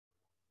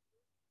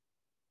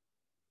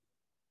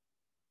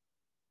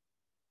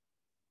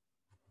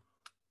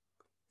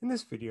In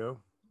this video,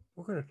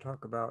 we're going to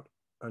talk about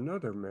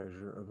another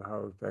measure of how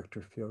a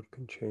vector field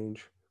can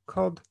change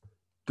called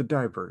the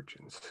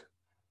divergence.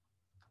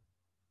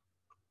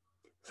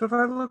 So if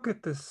I look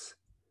at this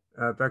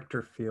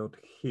vector field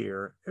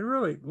here, it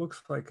really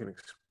looks like an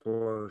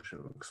explosion.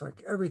 It looks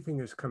like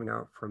everything is coming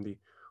out from the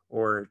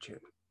origin.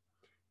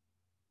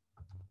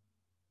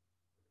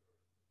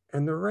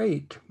 And the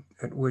rate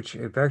at which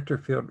a vector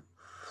field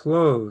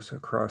flows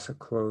across a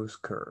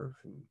closed curve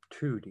in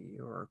 2D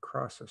or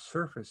across a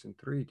surface in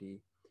 3D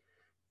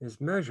is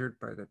measured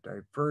by the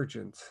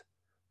divergence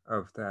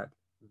of that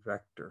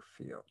vector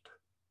field.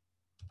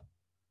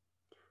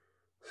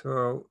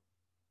 So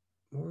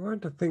what we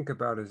want to think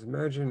about is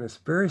imagine this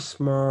very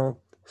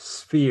small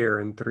sphere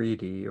in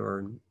 3D or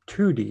in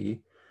 2D,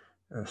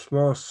 a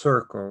small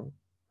circle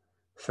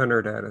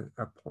centered at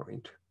a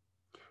point.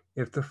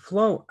 If the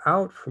flow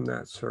out from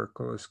that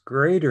circle is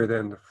greater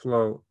than the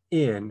flow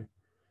in,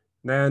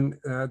 then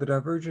the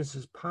divergence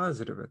is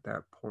positive at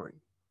that point.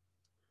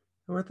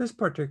 And with this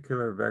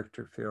particular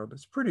vector field,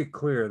 it's pretty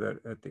clear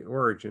that at the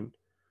origin,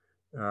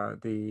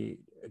 the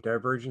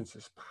divergence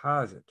is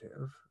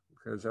positive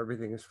because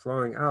everything is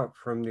flowing out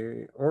from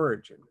the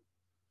origin.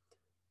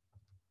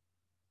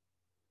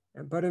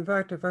 But in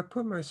fact, if I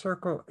put my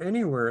circle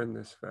anywhere in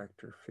this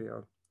vector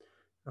field,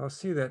 I'll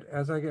see that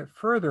as I get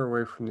further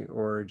away from the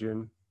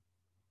origin,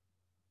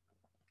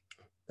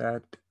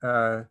 that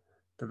the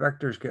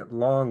vectors get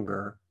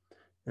longer.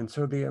 And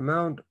so the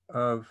amount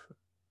of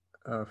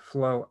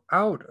flow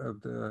out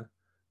of the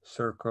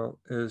circle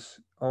is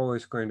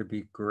always going to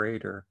be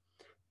greater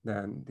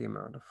than the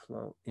amount of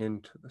flow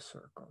into the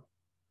circle.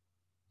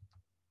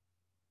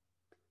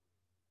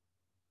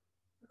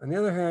 On the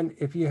other hand,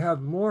 if you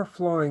have more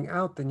flowing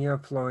out than you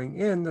have flowing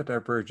in, the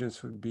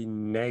divergence would be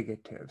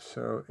negative.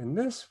 So in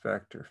this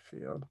vector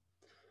field,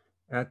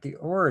 at the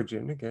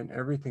origin, again,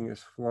 everything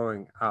is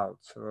flowing out.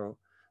 So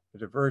the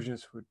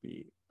divergence would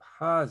be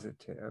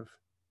positive.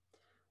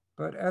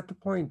 But at the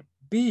point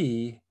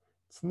B,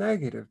 it's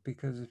negative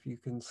because if you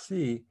can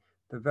see,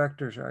 the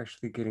vectors are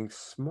actually getting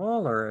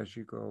smaller as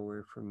you go away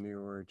from the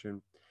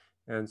origin.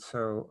 And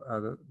so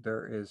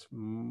there is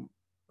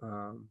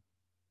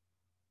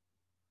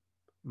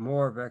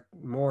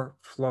more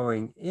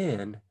flowing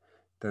in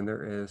than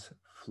there is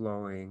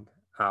flowing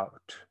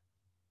out.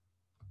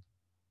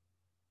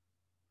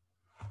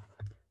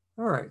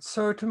 All right,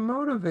 so to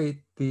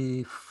motivate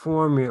the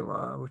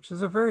formula, which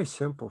is a very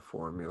simple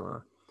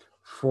formula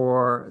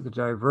for the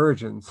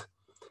divergence,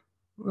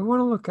 we want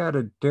to look at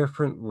a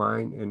different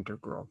line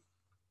integral.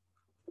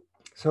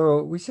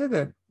 So we say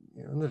that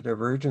the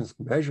divergence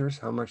measures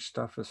how much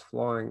stuff is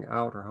flowing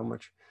out or how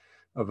much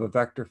of a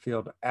vector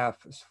field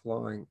F is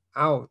flowing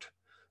out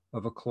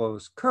of a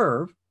closed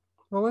curve.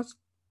 Well, let's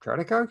try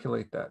to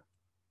calculate that.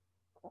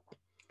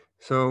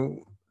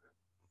 So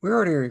we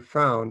already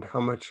found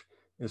how much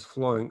is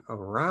flowing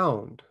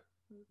around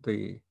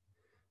the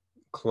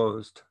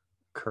closed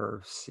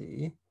curve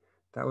C.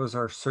 That was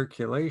our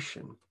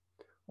circulation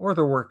or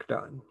the work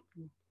done.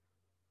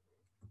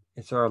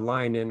 It's our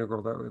line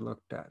integral that we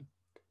looked at.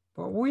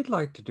 But what we'd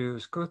like to do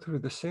is go through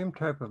the same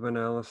type of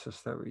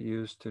analysis that we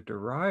used to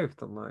derive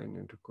the line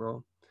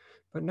integral.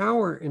 But now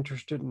we're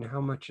interested in how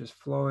much is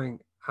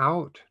flowing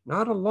out,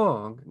 not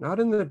along, not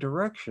in the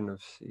direction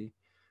of C,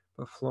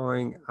 but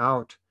flowing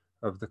out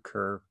of the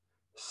curve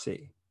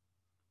C.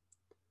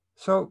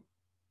 So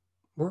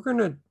we're going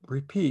to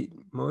repeat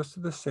most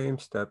of the same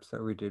steps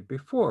that we did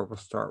before. We'll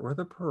start with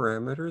a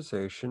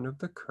parameterization of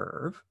the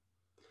curve.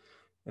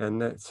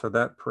 And so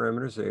that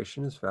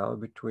parameterization is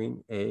valid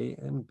between A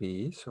and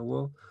B. So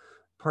we'll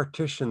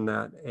partition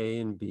that A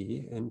and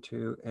B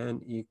into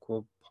n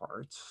equal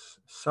parts,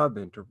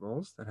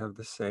 subintervals that have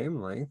the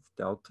same length,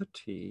 delta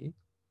t.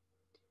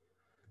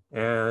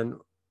 And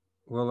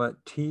we'll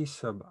let t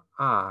sub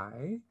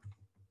I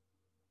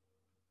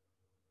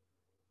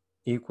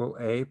equal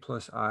A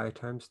plus I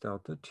times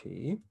delta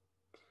t.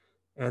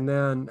 And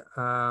then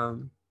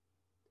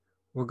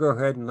we'll go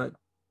ahead and let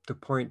the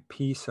point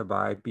P sub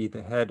I be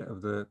the head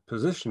of the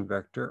position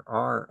vector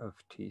R of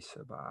T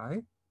sub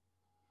I.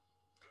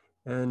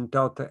 And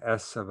delta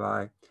S sub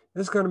I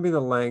is going to be the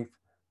length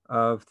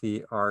of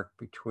the arc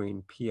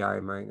between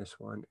Pi minus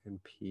 1 and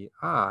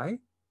Pi.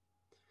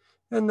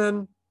 And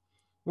then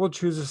we'll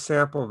choose a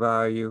sample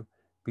value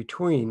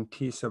between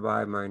T sub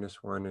I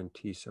minus 1 and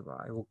T sub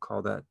I. We'll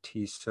call that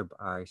T sub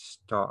I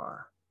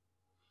star.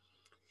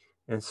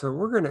 And so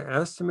we're going to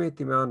estimate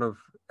the amount of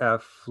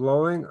F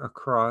flowing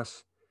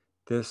across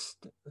this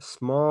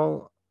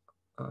small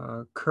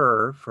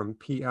curve from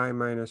Pi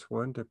minus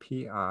 1 to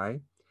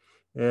Pi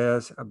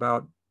is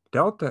about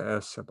delta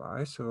S sub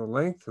I, so the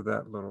length of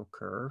that little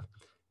curve,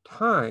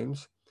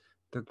 times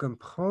the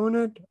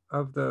component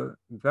of the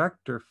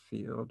vector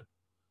field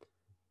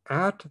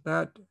at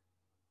that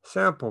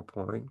sample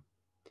point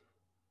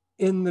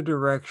in the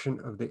direction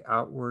of the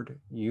outward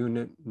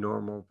unit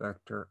normal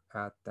vector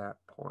at that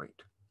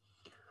point.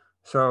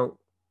 So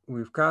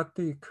we've got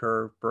the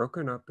curve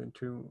broken up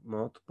into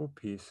multiple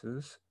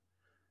pieces,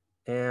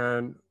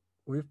 and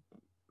we're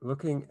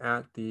looking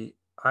at the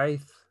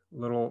ith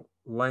little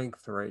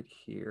length right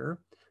here.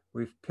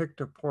 We've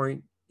picked a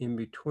point in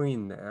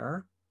between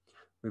there.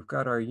 We've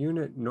got our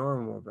unit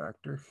normal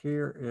vector.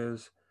 Here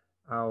is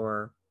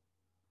our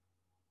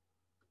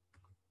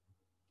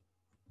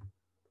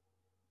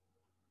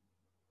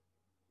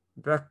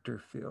vector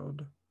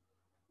field,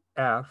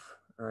 f,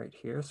 right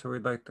here. So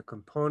we'd like the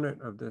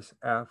component of this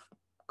f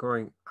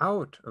going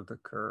out of the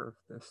curve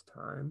this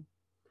time.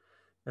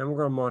 And we're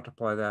going to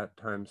multiply that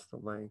times the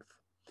length.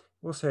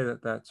 We'll say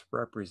that that's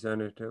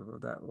representative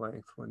of that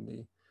length when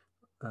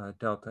the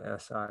delta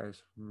SI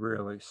is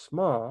really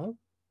small.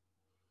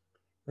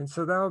 And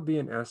so that would be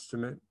an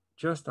estimate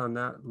just on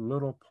that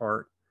little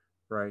part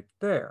right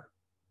there.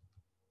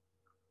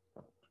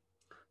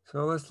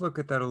 So let's look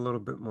at that a little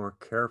bit more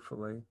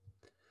carefully.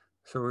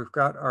 So we've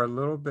got our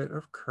little bit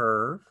of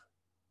curve.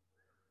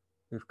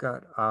 We've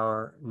got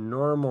our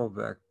normal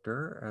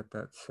vector at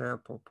that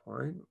sample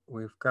point.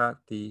 We've got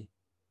the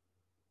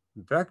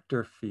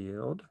vector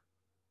field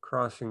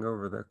crossing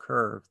over the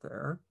curve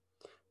there.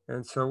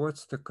 And so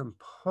what's the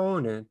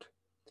component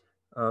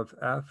of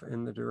f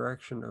in the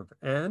direction of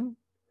n?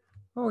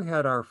 Well, we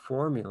had our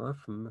formula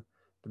from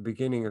the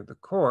beginning of the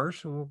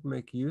course, and we'll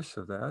make use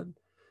of that.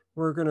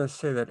 We're going to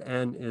say that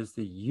n is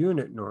the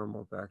unit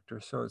normal vector,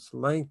 so its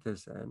length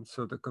is n.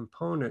 So the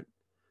component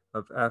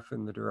of f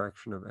in the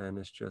direction of n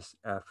is just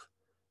f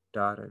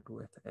dotted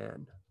with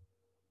n.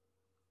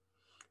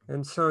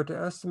 And so to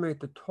estimate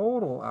the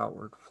total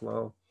outward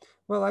flow,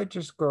 well, I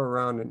just go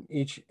around in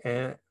each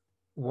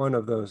one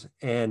of those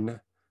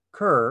n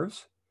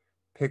curves,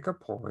 pick a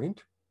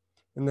point,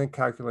 and then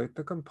calculate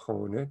the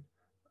component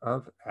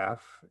of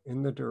f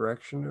in the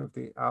direction of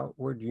the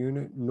outward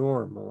unit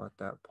normal at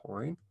that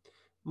point,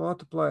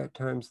 multiply it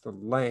times the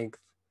length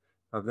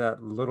of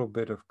that little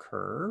bit of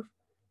curve,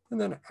 and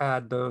then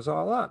add those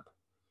all up.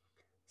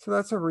 So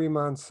that's a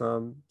Riemann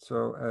sum.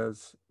 So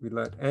as we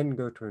let n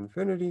go to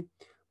infinity,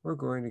 we're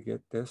going to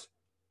get this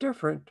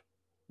different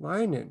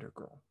line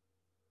integral.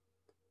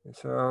 And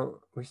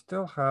so we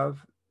still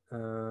have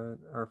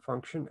our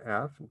function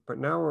f, but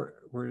now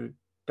we're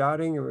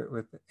dotting it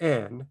with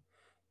n,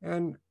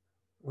 and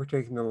we're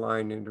taking the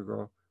line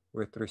integral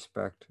with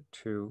respect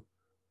to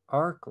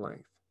arc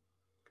length.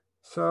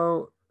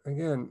 So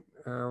again,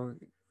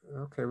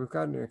 okay, we've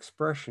got an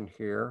expression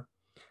here.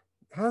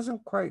 It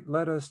hasn't quite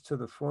led us to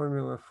the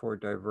formula for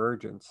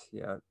divergence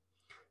yet.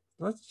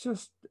 Let's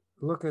just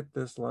look at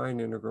this line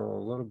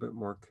integral a little bit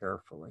more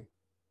carefully.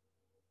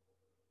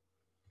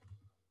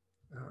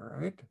 All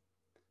right,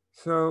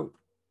 so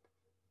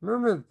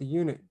remember that the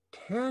unit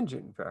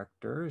tangent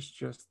vector is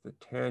just the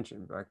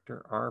tangent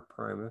vector r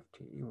prime of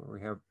t, where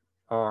we have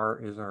r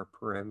is our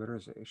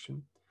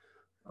parameterization,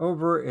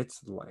 over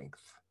its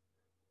length.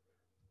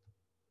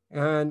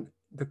 And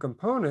the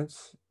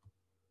components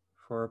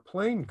for a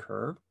plane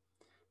curve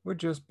would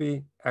just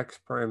be x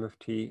prime of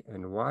t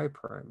and y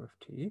prime of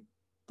t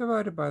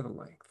divided by the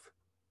length.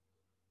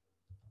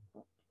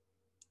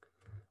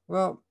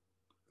 Well,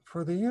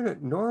 for the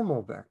unit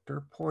normal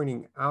vector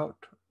pointing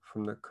out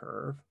from the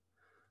curve,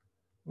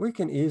 we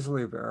can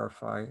easily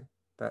verify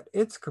that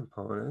its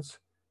components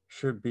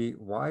should be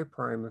y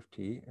prime of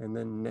t and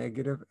then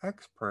negative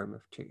x prime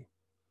of t.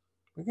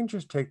 We can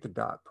just take the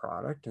dot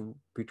product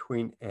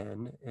between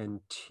n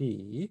and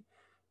t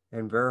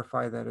and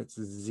verify that it's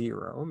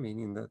 0,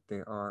 meaning that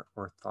they are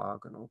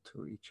orthogonal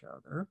to each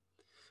other.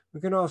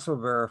 We can also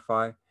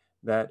verify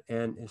that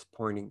n is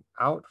pointing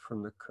out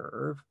from the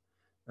curve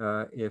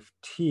if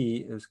t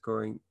is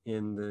going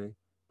in the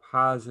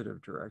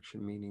positive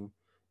direction, meaning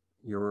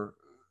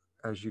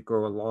as you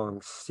go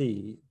along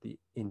c, the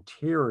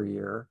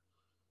interior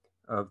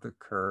of the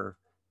curve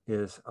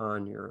is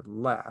on your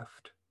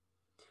left.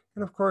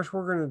 And of course,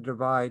 we're going to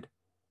divide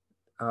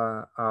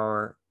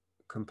our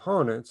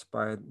components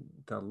by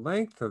the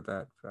length of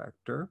that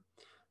vector.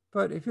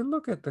 But if you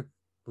look at the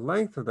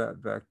length of that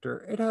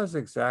vector, it has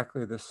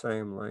exactly the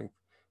same length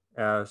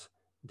as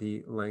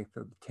the length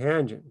of the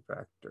tangent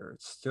vector.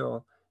 It's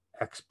still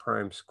x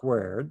prime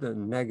squared. The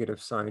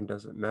negative sign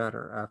doesn't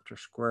matter after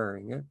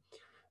squaring it,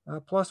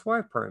 plus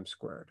y prime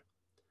squared.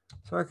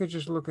 So I could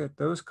just look at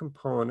those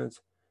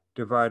components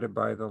divided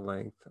by the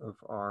length of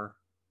r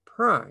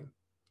prime.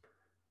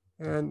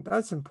 And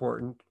that's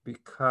important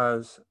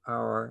because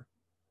our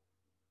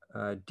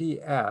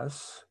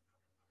ds,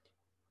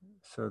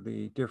 so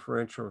the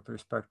differential with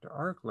respect to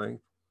arc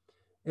length,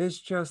 is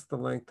just the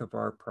length of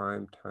r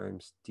prime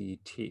times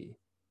dt.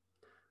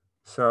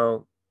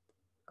 So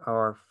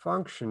our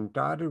function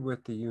dotted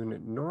with the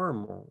unit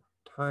normal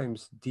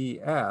times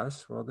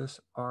ds, well, this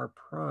r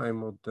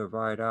prime will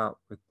divide out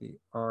with the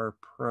r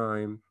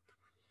prime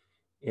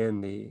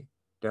in the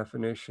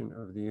definition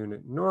of the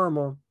unit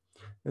normal.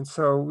 And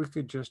so we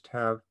could just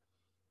have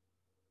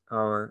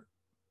our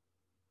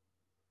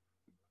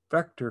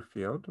vector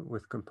field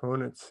with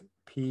components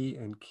p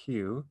and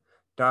q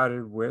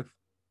dotted with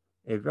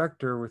a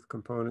vector with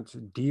components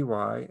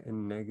dy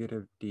and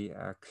negative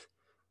dx.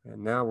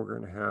 And now we're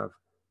going to have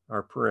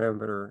our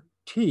parameter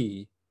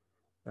t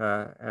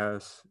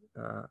as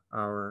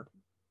our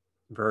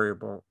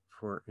variable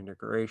for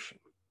integration.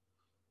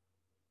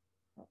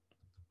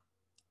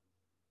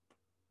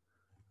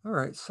 All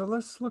right, so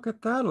let's look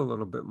at that a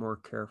little bit more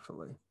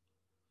carefully.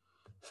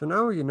 So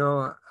now you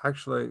know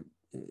actually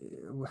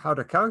how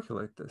to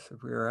calculate this.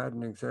 If we were at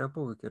an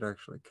example, we could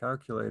actually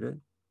calculate it.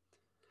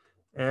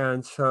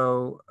 And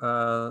so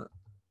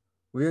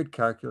we would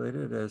calculate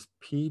it as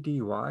p dy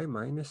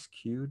minus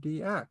q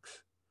dx.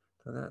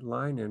 So that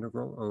line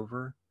integral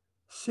over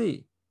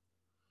c.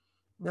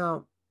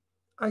 Now,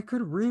 I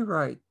could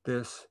rewrite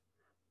this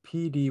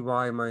p dy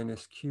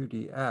minus q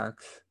dx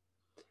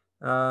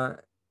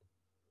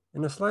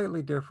in a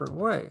slightly different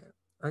way.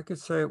 I could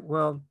say,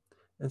 well,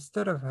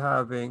 instead of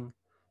having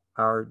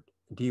our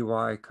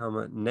dy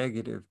comma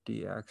negative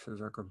dx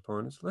as our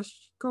components,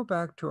 let's go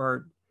back to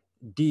our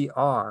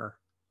dr,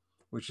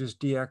 which is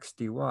dx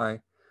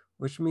dy,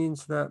 which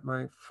means that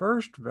my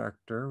first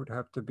vector would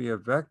have to be a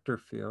vector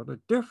field, a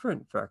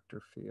different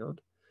vector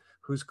field,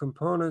 whose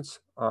components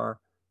are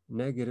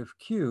negative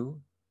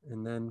q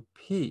and then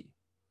p.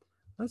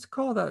 Let's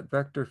call that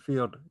vector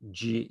field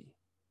G.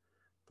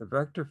 The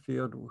vector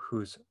field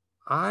whose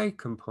I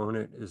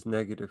component is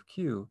negative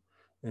q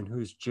and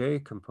whose j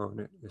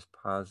component is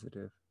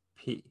positive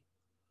p.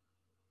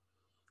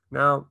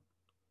 Now,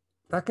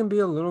 that can be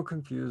a little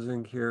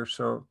confusing here,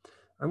 so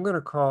I'm going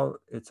to call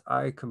its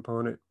I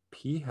component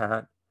p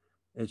hat,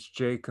 its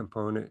j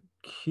component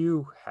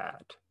q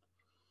hat,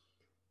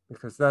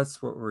 because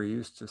that's what we're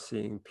used to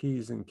seeing,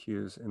 p's and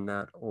q's in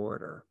that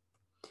order.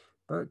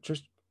 But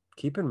just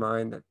keep in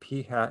mind that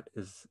p hat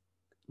is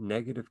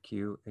negative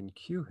q and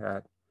q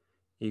hat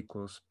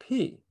equals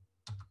p.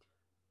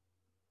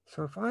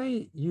 So if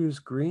I use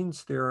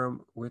Green's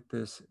theorem with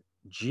this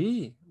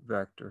G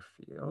vector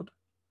field,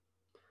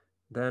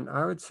 then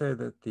I would say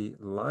that the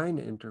line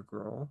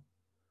integral,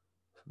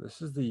 so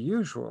this is the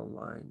usual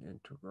line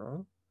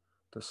integral,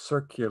 the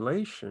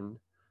circulation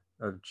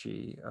of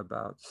G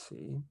about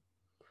C,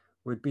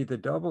 would be the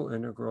double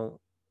integral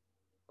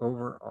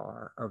over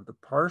R of the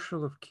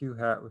partial of Q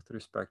hat with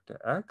respect to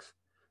X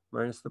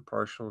minus the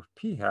partial of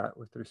P hat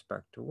with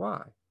respect to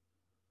Y.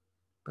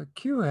 But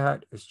Q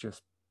hat is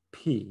just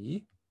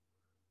P,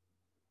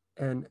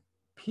 and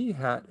p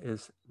hat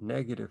is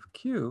negative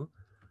q,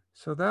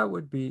 so that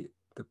would be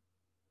the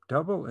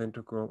double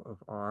integral of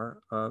r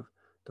of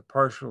the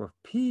partial of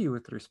p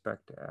with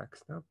respect to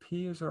x. Now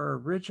p is our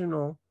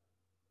original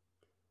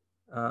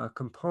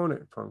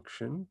component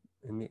function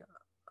in the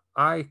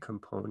I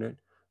component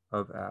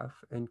of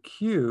f, and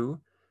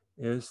q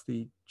is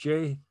the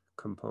j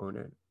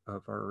component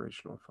of our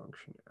original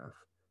function f,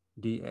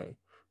 dA.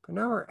 But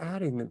now we're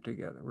adding them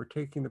together. We're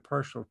taking the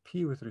partial of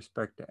p with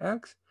respect to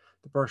x,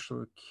 the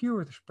partial of q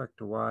with respect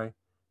to y,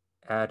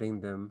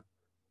 adding them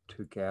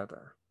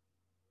together.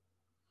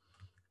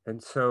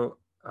 And so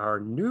our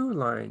new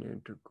line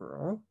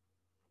integral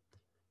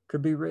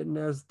could be written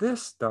as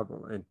this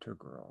double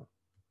integral.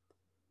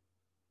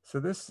 So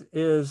this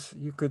is,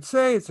 you could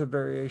say it's a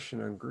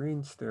variation on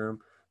Green's theorem,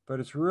 but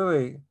it's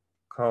really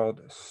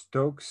called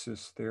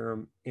Stokes'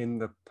 theorem in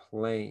the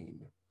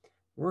plane.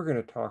 We're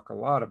going to talk a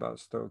lot about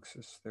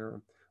Stokes'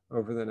 theorem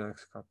over the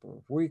next couple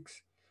of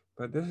weeks,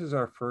 but this is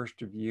our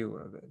first view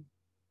of it.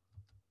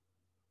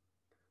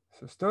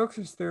 So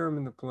Stokes' theorem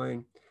in the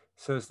plane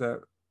says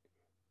that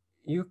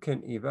you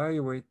can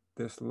evaluate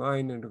this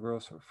line integral,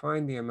 so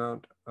find the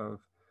amount of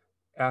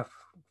f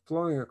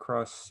flowing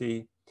across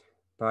C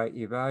by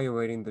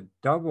evaluating the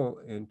double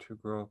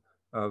integral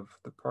of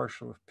the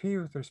partial of p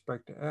with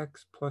respect to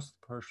x plus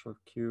the partial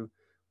of q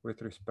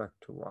with respect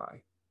to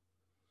y.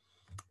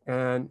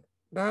 And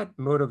that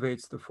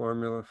motivates the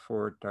formula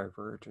for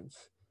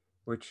divergence,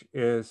 which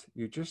is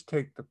you just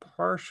take the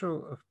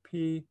partial of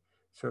p,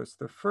 so it's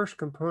the first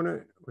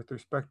component with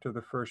respect to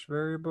the first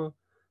variable,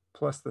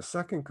 plus the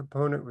second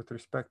component with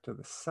respect to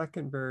the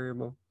second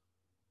variable,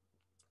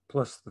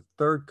 plus the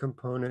third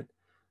component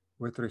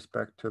with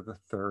respect to the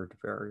third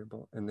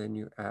variable, and then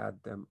you add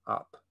them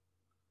up.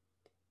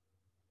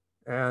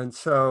 And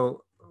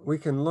so we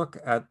can look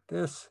at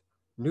this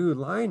new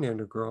line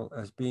integral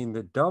as being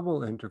the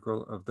double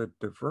integral of the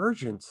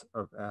divergence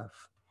of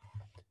f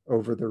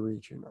over the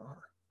region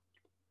R.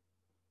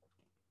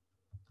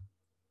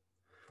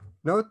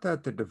 Note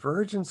that the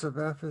divergence of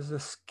f is a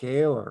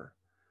scalar.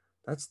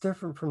 That's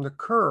different from the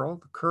curl.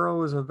 The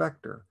curl is a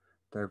vector.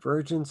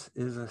 Divergence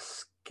is a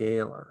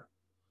scalar.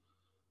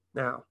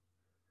 Now,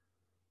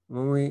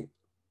 when we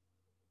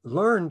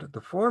learned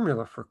the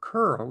formula for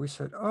curl, we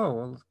said, oh,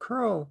 well,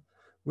 curl,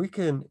 we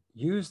can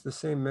use the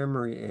same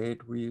memory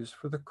aid we use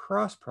for the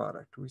cross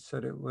product. We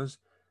said it was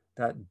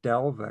that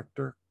del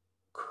vector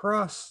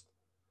cross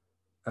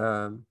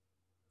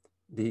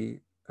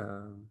the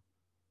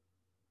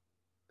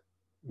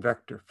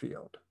vector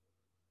field.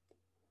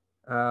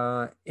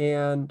 Here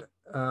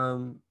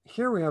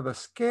we have a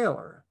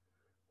scalar.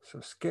 So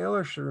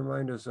scalar should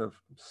remind us of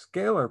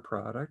scalar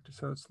product.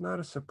 So it's not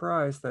a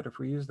surprise that if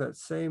we use that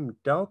same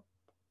del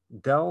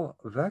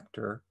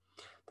vector,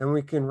 then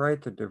we can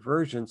write the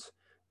divergence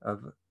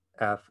of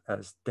f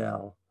as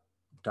del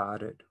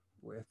dotted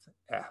with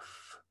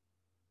f.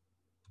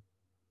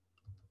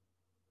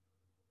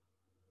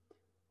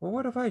 Well,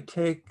 what if I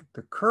take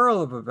the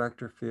curl of a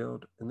vector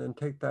field and then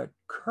take that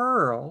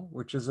curl,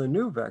 which is a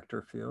new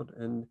vector field,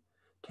 and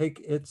take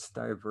its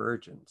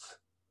divergence?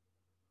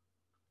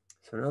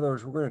 So in other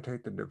words, we're going to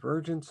take the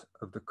divergence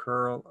of the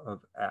curl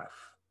of f,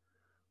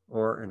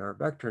 or in our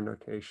vector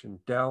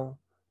notation, del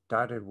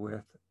dotted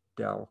with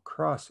del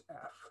cross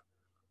f.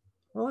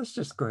 Well, let's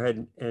just go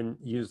ahead and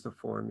use the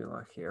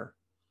formula here.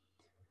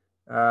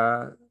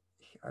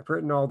 I've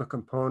written all the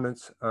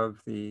components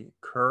of the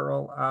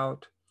curl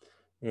out.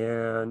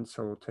 And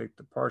so we'll take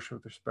the partial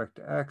with respect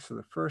to x of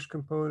the first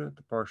component,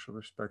 the partial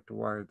with respect to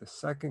y of the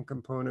second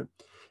component,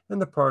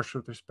 and the partial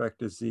with respect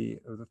to z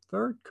of the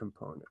third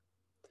component.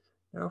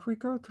 Now, if we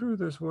go through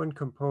this one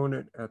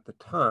component at the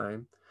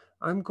time,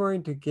 I'm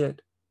going to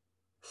get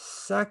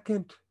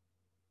second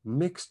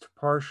mixed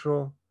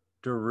partial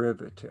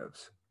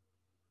derivatives.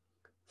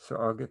 So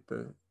I'll get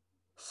the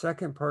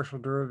second partial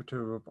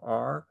derivative of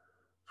r,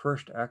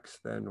 first x,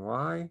 then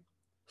y,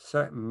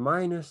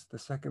 minus the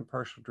second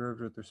partial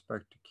derivative with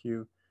respect to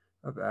q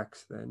of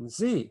x, then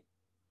z.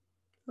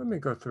 Let me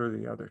go through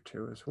the other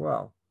two as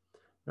well.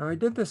 Now I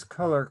did this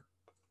color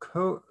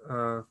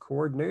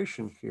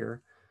coordination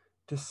here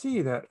to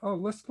see that, oh,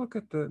 let's look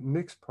at the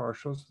mixed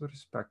partials with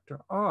respect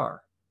to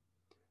r.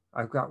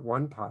 I've got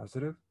one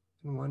positive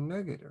and one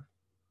negative.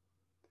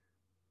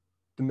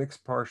 The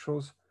mixed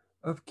partials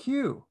of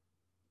q.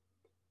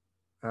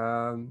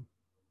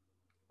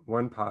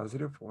 One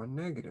positive, one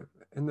negative.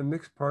 And the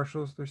mixed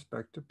partials with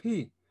respect to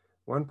p,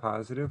 one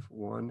positive,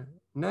 one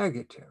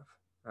negative,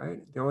 right?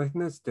 The only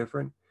thing that's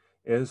different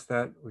is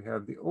that we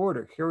have the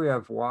order. Here we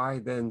have y,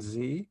 then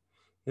z.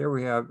 Here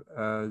we have,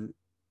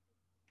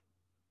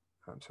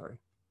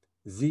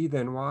 z,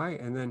 then y,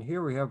 and then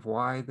here we have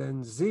y,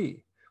 then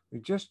z. We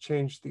just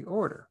changed the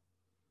order.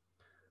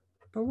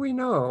 But we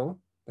know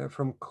that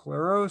from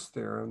Clairaut's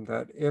theorem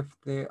that if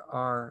they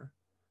are,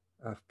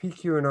 if p,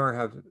 q, and r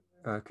have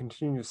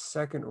continuous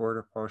second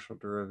order partial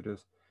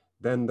derivatives,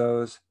 then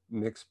those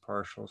mixed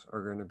partials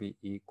are going to be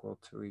equal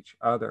to each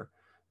other.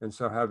 And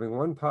so having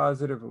one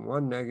positive and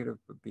one negative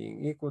but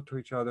being equal to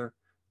each other,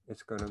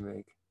 it's going to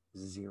make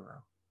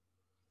 0.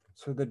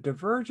 So the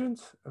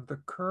divergence of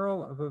the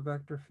curl of a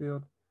vector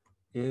field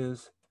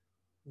is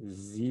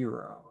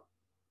 0.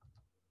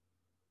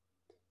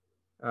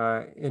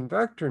 In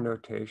vector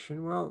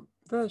notation, well,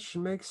 that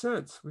should make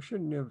sense. We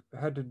shouldn't have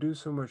had to do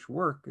so much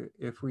work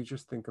if we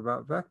just think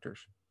about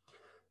vectors.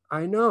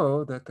 I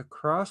know that the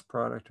cross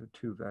product of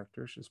two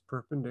vectors is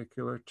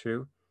perpendicular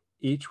to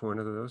each one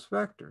of those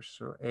vectors.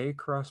 So A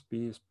cross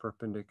B is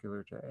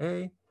perpendicular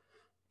to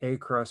A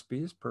cross B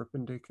is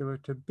perpendicular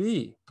to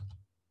B.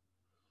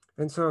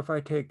 And so if I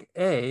take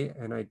A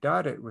and I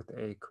dot it with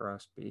A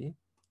cross B,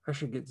 I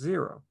should get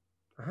 0.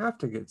 I have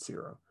to get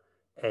 0.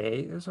 A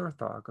is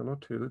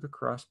orthogonal to the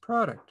cross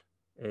product,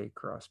 A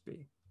cross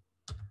B.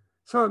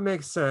 So it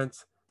makes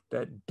sense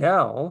that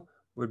del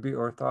would be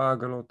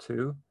orthogonal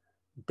to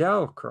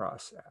del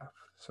cross f.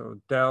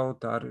 So del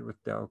dotted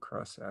with del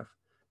cross f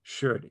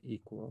should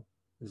equal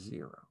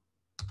 0.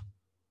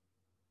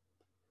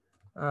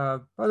 By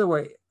the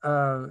way,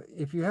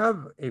 if you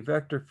have a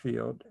vector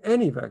field,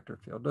 any vector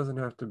field, doesn't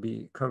have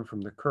to come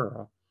from the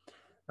curl,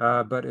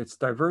 but its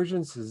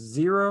divergence is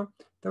 0,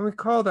 then we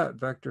call that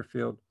vector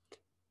field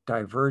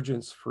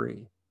divergence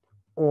free,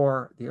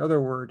 or the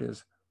other word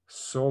is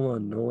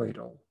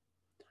solenoidal.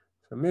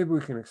 So maybe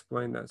we can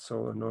explain that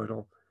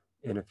solenoidal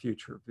in a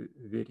future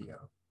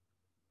video.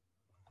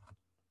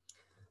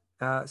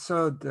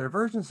 So the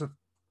divergence of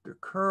the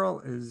curl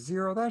is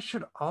 0. That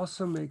should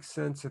also make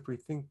sense if we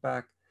think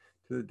back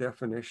to the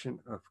definition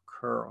of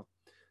curl.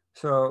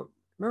 So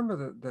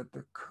remember that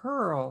the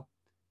curl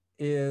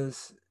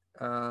is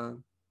a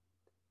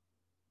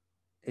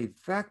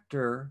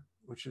vector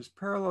which is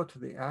parallel to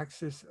the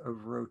axis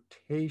of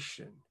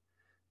rotation.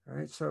 All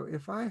right, so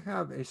if I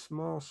have a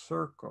small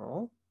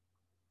circle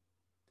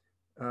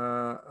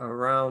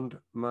around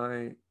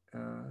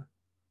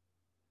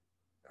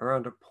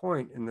around a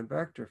point in the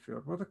vector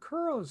field, well, the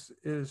curl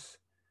is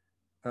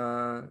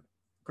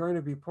going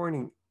to be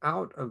pointing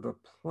out of the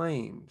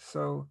plane.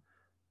 So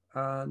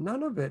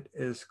none of it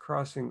is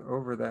crossing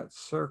over that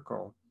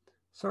circle.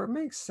 So it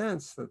makes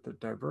sense that the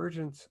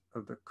divergence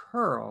of the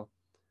curl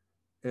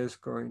is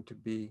going to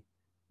be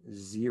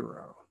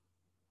 0.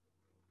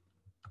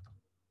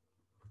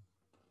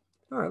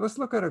 All right, let's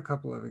look at a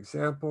couple of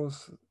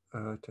examples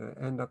to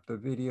end up the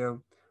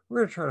video. We're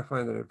going to try to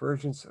find the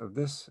divergence of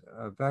this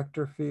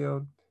vector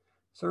field.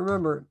 So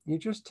remember, you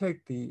just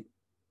take the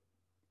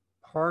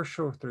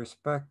partial with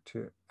respect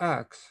to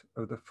x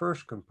of the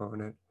first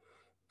component,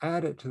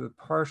 add it to the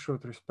partial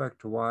with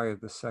respect to y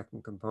of the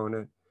second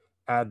component,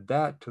 add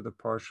that to the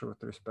partial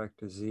with respect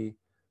to z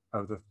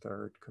of the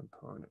third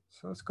component.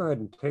 So let's go ahead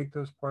and take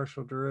those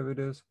partial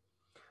derivatives.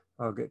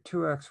 I'll get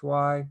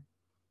 2xy.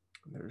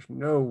 There's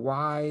no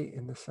y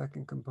in the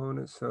second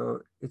component,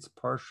 so its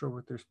partial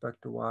with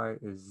respect to y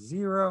is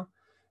 0.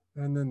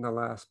 And then the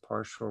last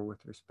partial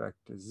with respect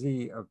to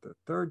z of the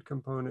third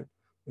component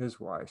is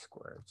y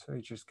squared. So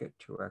you just get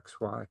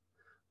 2xy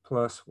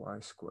plus y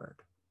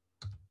squared.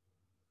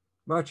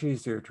 Much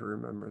easier to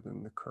remember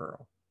than the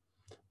curl.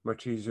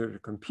 Much easier to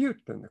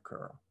compute than the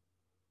curl.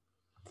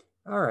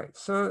 All right,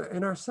 so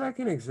in our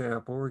second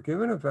example, we're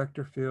given a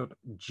vector field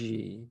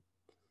G,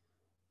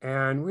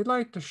 and we'd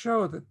like to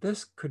show that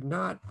this could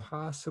not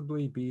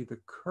possibly be the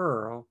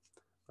curl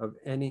of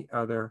any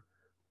other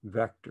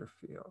vector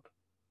field.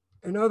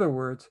 In other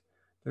words,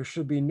 there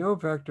should be no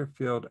vector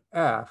field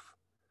F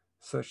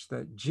such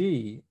that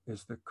G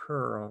is the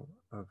curl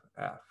of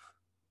F.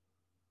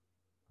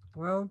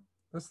 Well,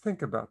 let's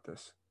think about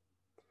this.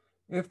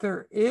 If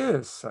there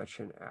is such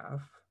an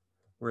F,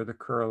 where the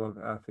curl of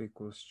F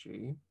equals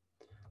G,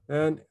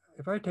 then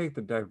if I take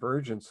the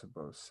divergence of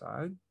both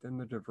sides, then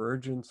the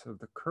divergence of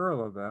the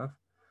curl of F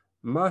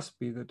must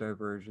be the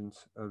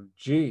divergence of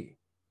G.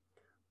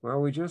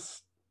 Well, we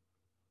just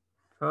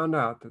found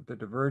out that the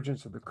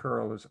divergence of the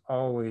curl is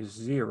always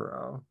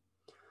 0.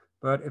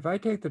 But if I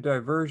take the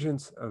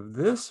divergence of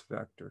this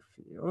vector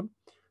field,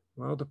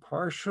 well, the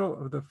partial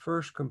of the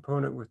first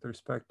component with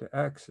respect to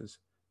x is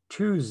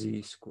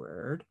 2z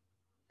squared.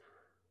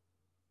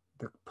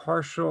 The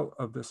partial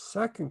of the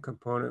second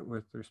component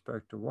with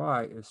respect to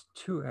y is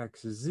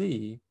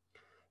 2xz,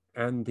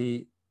 and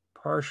the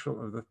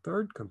partial of the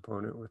third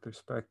component with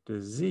respect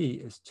to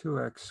z is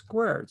 2x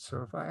squared.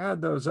 So if I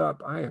add those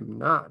up, I am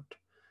not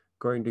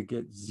going to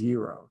get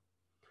 0.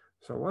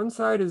 So one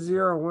side is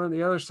 0,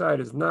 the other side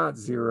is not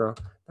 0.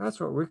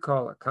 That's what we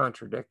call a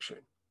contradiction.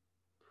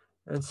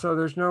 And so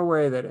there's no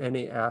way that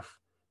any f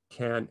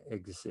can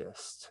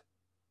exist.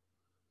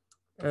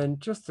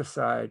 And just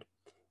aside,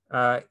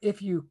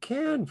 if you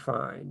can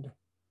find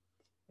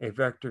a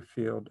vector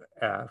field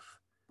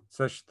f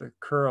such the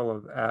curl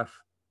of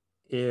f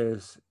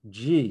is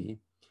G,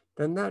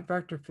 then that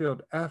vector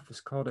field F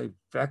is called a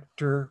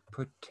vector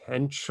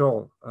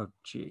potential of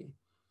G.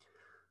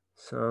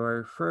 So I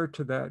refer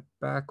to that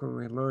back when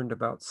we learned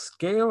about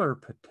scalar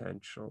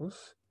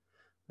potentials.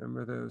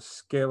 Remember those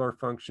scalar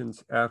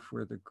functions F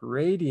where the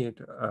gradient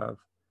of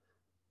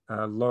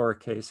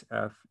lowercase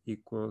f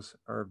equals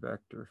our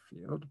vector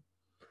field.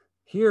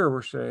 Here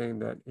we're saying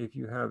that if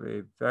you have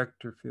a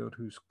vector field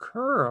whose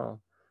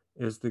curl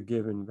is the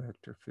given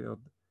vector field,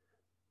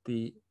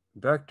 the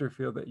vector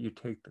field that you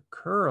take the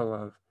curl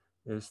of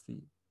is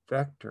the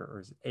vector, or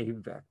is a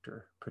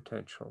vector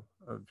potential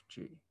of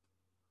G.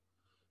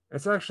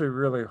 It's actually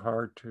really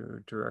hard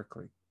to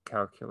directly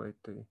calculate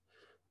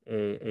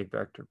a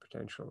vector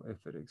potential if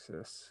it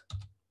exists.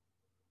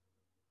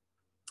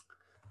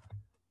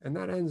 And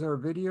that ends our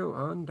video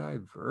on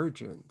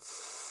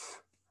divergence.